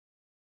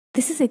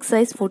This is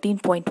exercise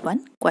 14.1,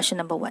 question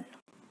number 1.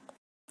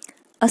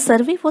 A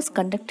survey was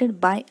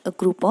conducted by a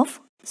group of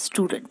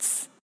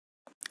students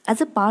as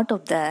a part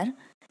of their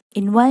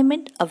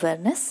environment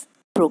awareness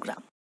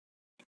program,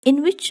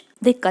 in which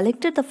they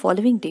collected the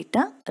following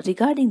data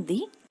regarding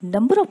the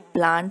number of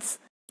plants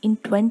in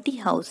 20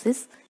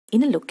 houses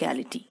in a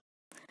locality.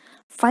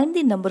 Find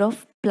the number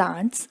of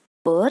plants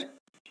per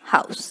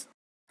house.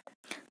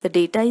 The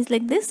data is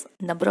like this: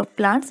 number of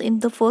plants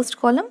in the first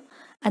column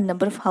and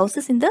number of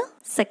houses in the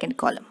second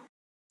column.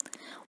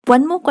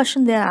 One more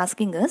question they are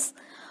asking us: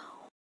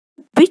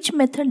 which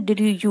method did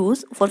you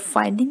use for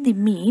finding the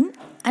mean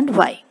and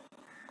why?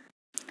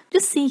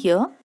 Just see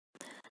here,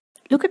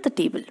 look at the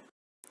table.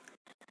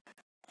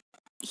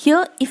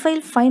 Here, if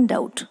I'll find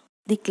out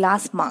the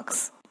class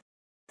marks,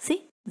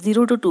 see,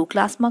 0 to 2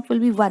 class mark will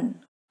be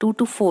 1, 2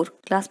 to 4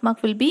 class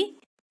mark will be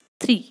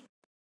 3,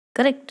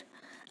 correct?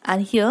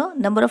 And here,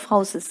 number of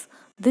houses,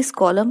 this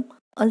column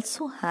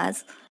also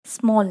has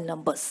small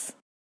numbers.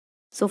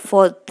 So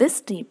for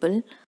this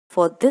table,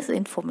 for this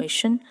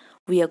information,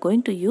 we are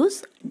going to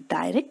use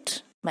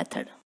direct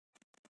method.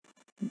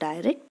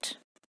 Direct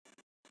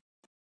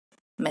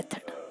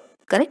method,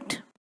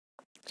 correct?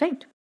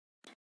 Right?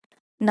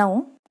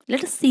 Now,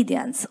 let us see the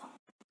answer.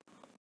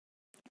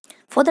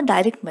 For the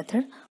direct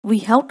method, we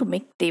have to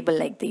make table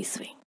like this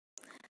way.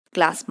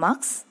 Class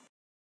marks,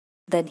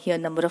 then here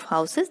number of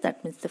houses,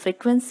 that means the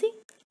frequency,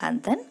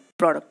 and then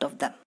product of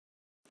them.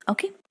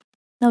 Okay?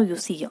 Now you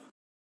see here.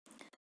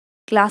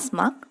 Class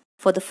mark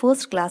for the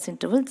first class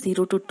interval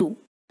 0 to 2.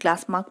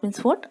 Class mark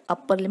means what?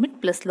 Upper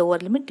limit plus lower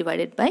limit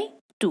divided by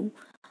 2.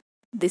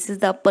 This is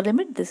the upper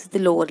limit, this is the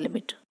lower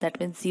limit. That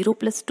means 0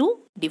 plus 2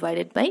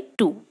 divided by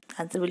 2.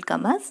 Answer will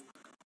come as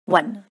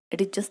 1.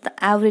 It is just the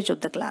average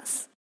of the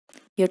class.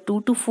 Here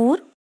 2 to 4,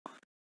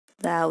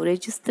 the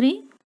average is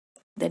 3.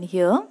 Then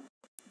here,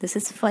 this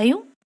is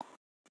 5.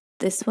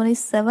 This one is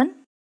 7.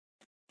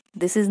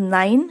 This is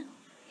 9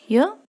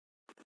 here.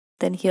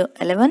 Then here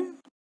 11.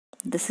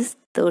 This is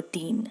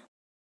 13.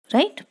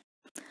 Right?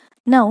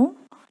 Now,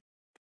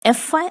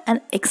 Fi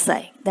and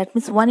Xi, that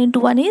means 1 into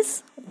 1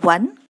 is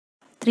 1.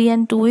 3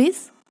 and 2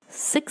 is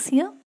 6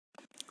 here.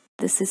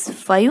 This is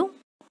 5.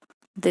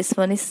 This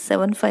one is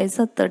 7 5s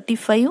are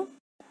 35.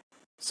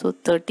 So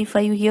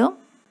 35 here.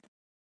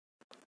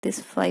 This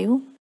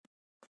 5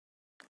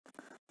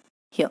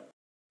 here.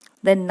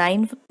 Then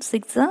 9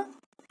 6 are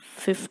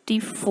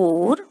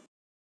 54.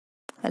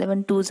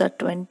 11 2s are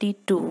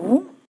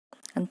 22.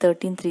 And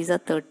 13 3s are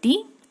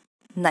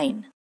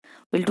 39.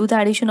 We'll do the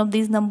addition of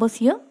these numbers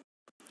here.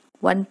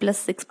 1 plus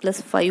 6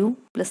 plus 5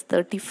 plus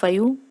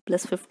 35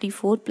 plus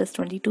 54 plus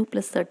 22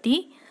 plus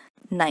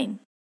 39.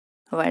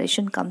 Our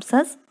addition comes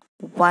as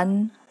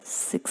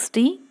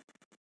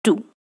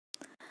 162.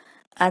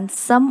 And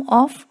sum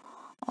of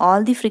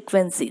all the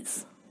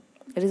frequencies,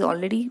 it is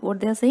already what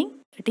they are saying,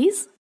 it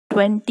is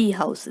 20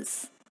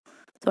 houses.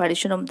 So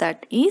addition of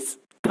that is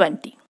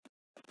 20.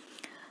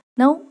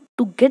 Now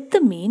to get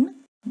the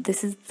mean,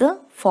 this is the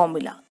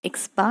formula: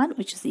 x bar,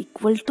 which is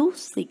equal to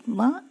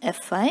sigma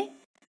Fi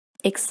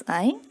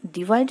xi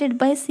divided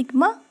by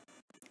sigma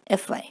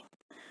Fi,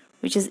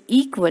 which is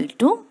equal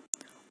to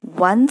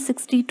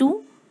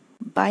 162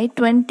 by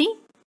 20.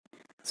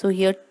 So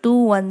here 2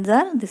 1s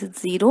are, this is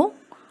 0,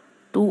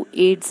 2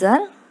 8s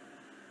are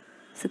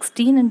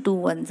 16 and 2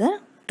 1s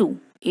are 2.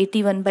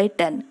 81 by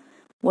 10.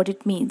 What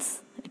it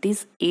means? It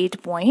is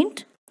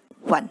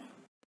 8.1.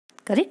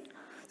 Correct?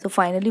 So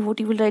finally what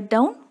you will write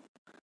down?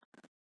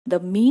 The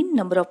mean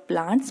number of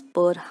plants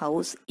per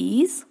house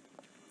is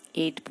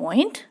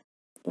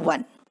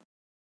 8.1.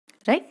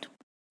 Right?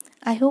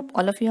 I hope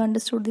all of you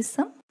understood this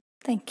sum.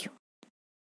 Thank you.